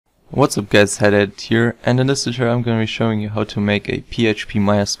What's up guys, HazardEdit here, and in this tutorial I'm going to be showing you how to make a PHP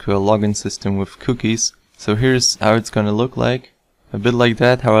MySQL login system with cookies. So here's how it's going to look like. A bit like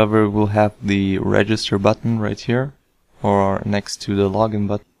that, however we'll have the register button right here, or next to the login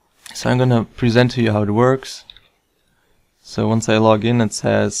button. So I'm going to present to you how it works. So once I log in it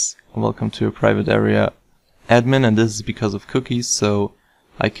says, welcome to a private area admin, and this is because of cookies, so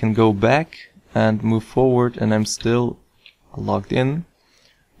I can go back and move forward and I'm still logged in.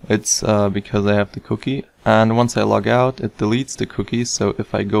 It's because I have the cookie, and once I log out it deletes the cookies. So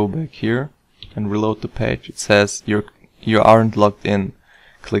if I go back here and reload the page, it says you aren't logged in,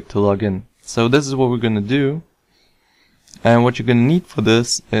 click to log in. So this is what we're gonna do, and what you're gonna need for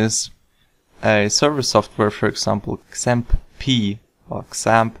this is a server software, for example XAMPP or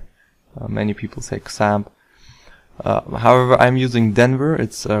XAMPP, many people say XAMPP. However, I'm using Denver.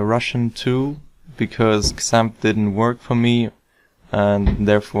 It's a Russian tool because XAMPP didn't work for me, and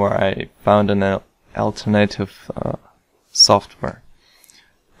therefore I found an alternative software.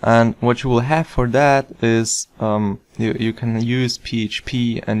 And what you will have for that is you can use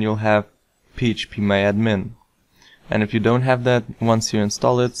PHP and you'll have PHP MyAdmin. And if you don't have that, once you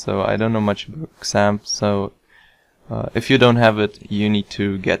install it, so I don't know much about XAMPP, so if you don't have it, you need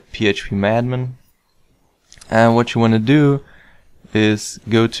to get PHP MyAdmin. And what you want to do is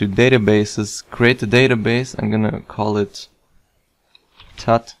go to databases, create a database. I'm gonna call it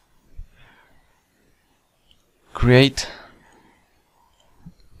tut create,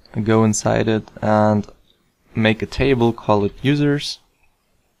 go inside it and make a table, call it users,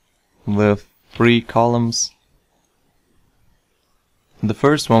 with 3 columns. The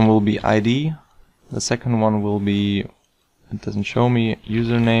first one will be ID, the second one will be, it doesn't show me,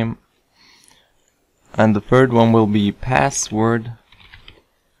 username, and the third one will be password.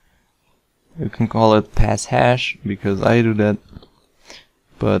 You can call it pass hash because I do that,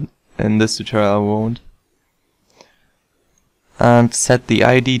 but in this tutorial I won't. And set the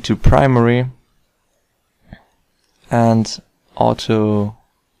ID to primary and auto,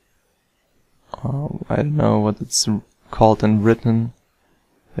 I don't know what it's called in written,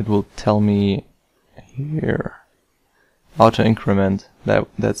 it will tell me here, auto increment,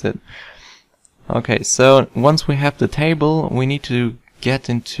 that's it. Okay, so once we have the table, we need to get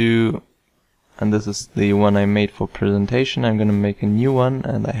into, and this is the one I made for presentation. I'm gonna make a new one,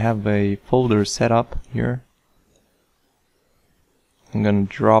 and I have a folder set up here. I'm gonna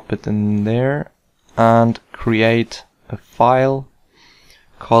drop it in there and create a file,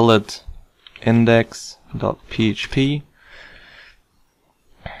 call it index.php,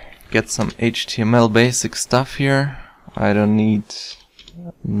 get some HTML basic stuff here. I don't need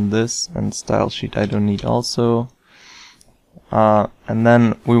this, and style sheet I don't need also. And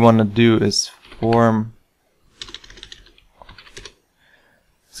then we want to do is form.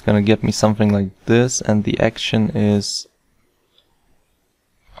 It's gonna get me something like this, and the action is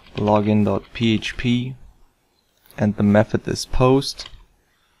login.php, and the method is post.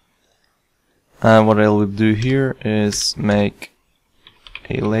 And what I will do here is make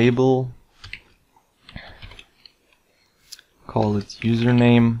a label, call it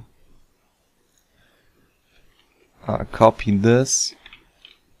username, copy this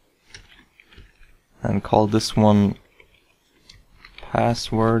and call this one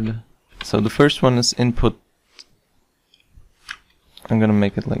password. So the first one is input. I'm gonna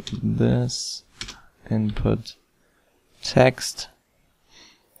make it like this, input text,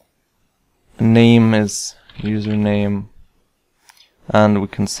 name is username, and we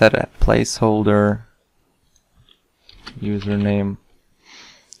can set a placeholder, username.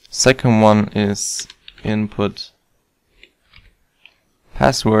 Second one is input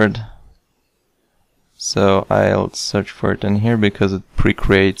password, so I'll search for it in here because it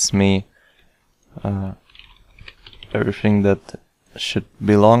pre-creates me everything that should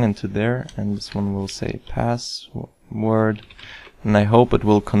belong into there, and this one will say password, and I hope it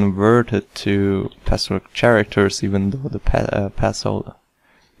will convert it to password characters, even though the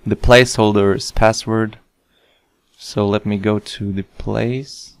placeholder is password. So let me go to the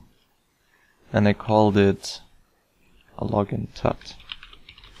place, and I called it a login tut.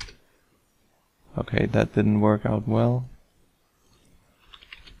 Okay, that didn't work out well.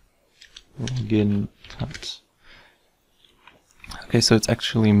 Login tut. Okay, so it's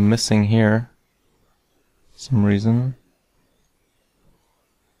actually missing here for some reason,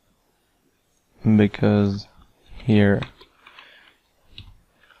 because here,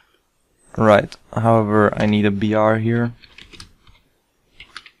 right, however I need a BR here.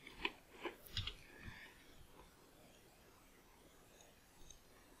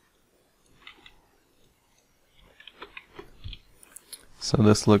 So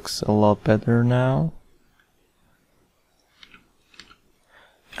this looks a lot better now.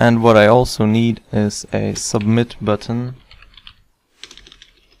 And what I also need is a submit button.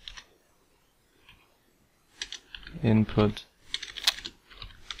 Input,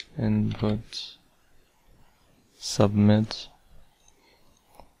 submit,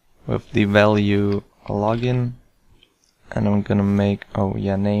 with the value login, and I'm gonna make,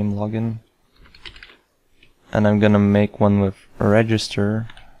 name login, and I'm gonna make one with register,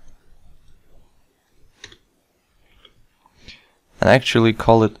 and actually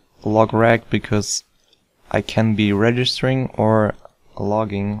call it logreg because I can be registering or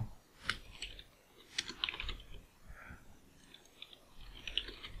logging.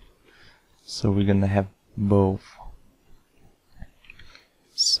 So we're gonna have both.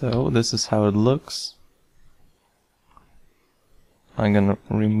 So this is how it looks. I'm gonna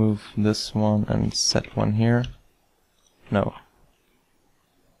remove this one and set one here. No.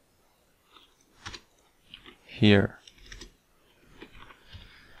 Here.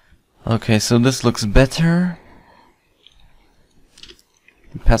 Okay, so this looks better.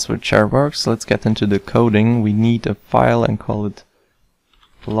 The password char works. Let's get into the coding. We need a file and call it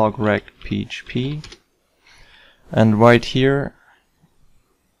logreg PHP. And right here,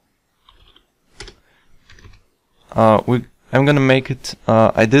 I'm gonna make it,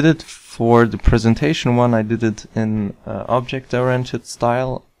 I did it for the presentation one, I did it in object-oriented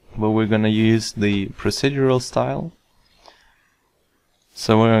style, but we're gonna use the procedural style.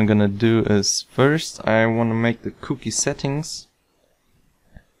 So what I'm gonna do is, first I wanna make the cookie settings,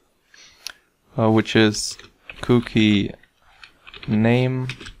 which is cookie name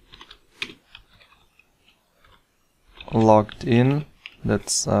logged in.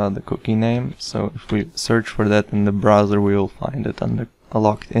 That's the cookie name. So if we search for that in the browser, we will find it under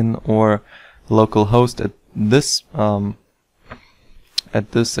logged in or localhost at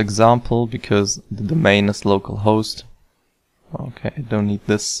this example, because the domain is localhost. Okay, I don't need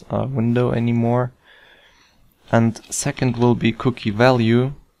this window anymore. And second will be cookie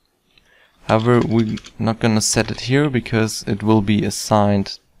value. However, we're not gonna set it here because it will be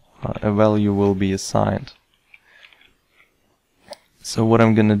assigned. A value will be assigned. So what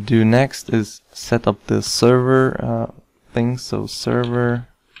I'm gonna do next is set up the server thing. So server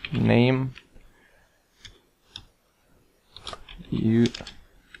name,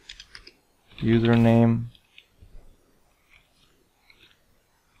 username,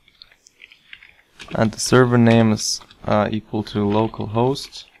 and the server name is equal to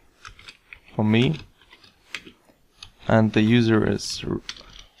localhost for me, and the user is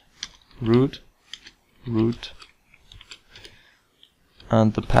root,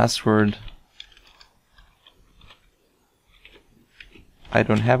 and the password, I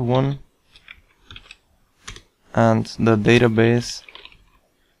don't have one, and the database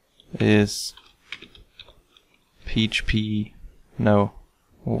is PHP, no,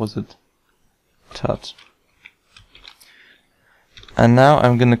 what was it? Tut. And now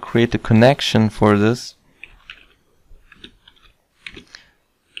I'm gonna create a connection for this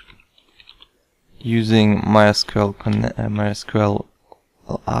using MySQL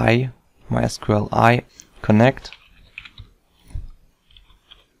connect,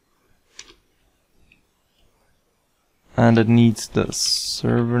 and it needs the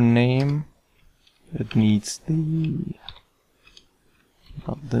server name, it needs the,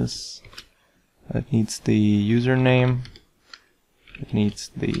 not this, it needs the username, it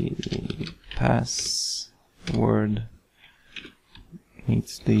needs the password, it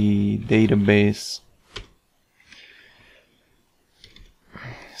needs the database.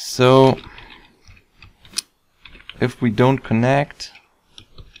 So if we don't connect,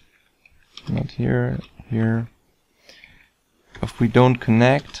 not here, here, if we don't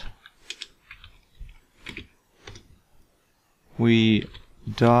connect, we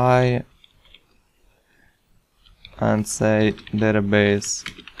die and say database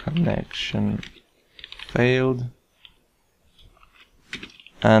connection failed,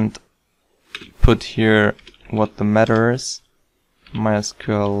 and put here what the matter is,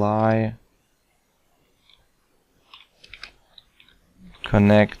 MySQL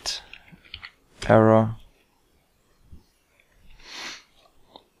connect error.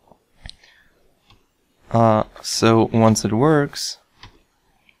 So once it works,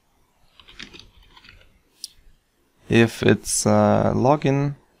 if it's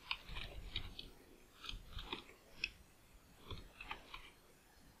login,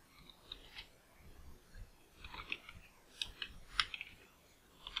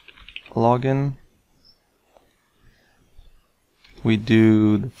 we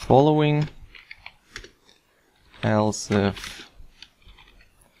do the following, else if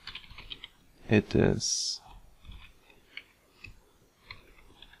it is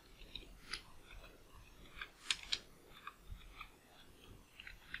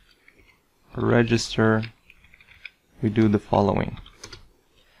register, we do the following.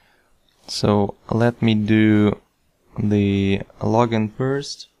 So let me do the login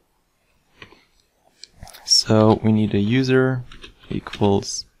first. So we need a user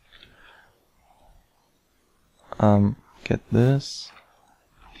equals get this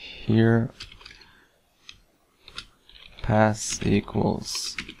here, pass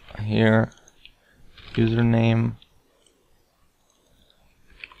equals here, username,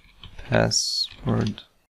 password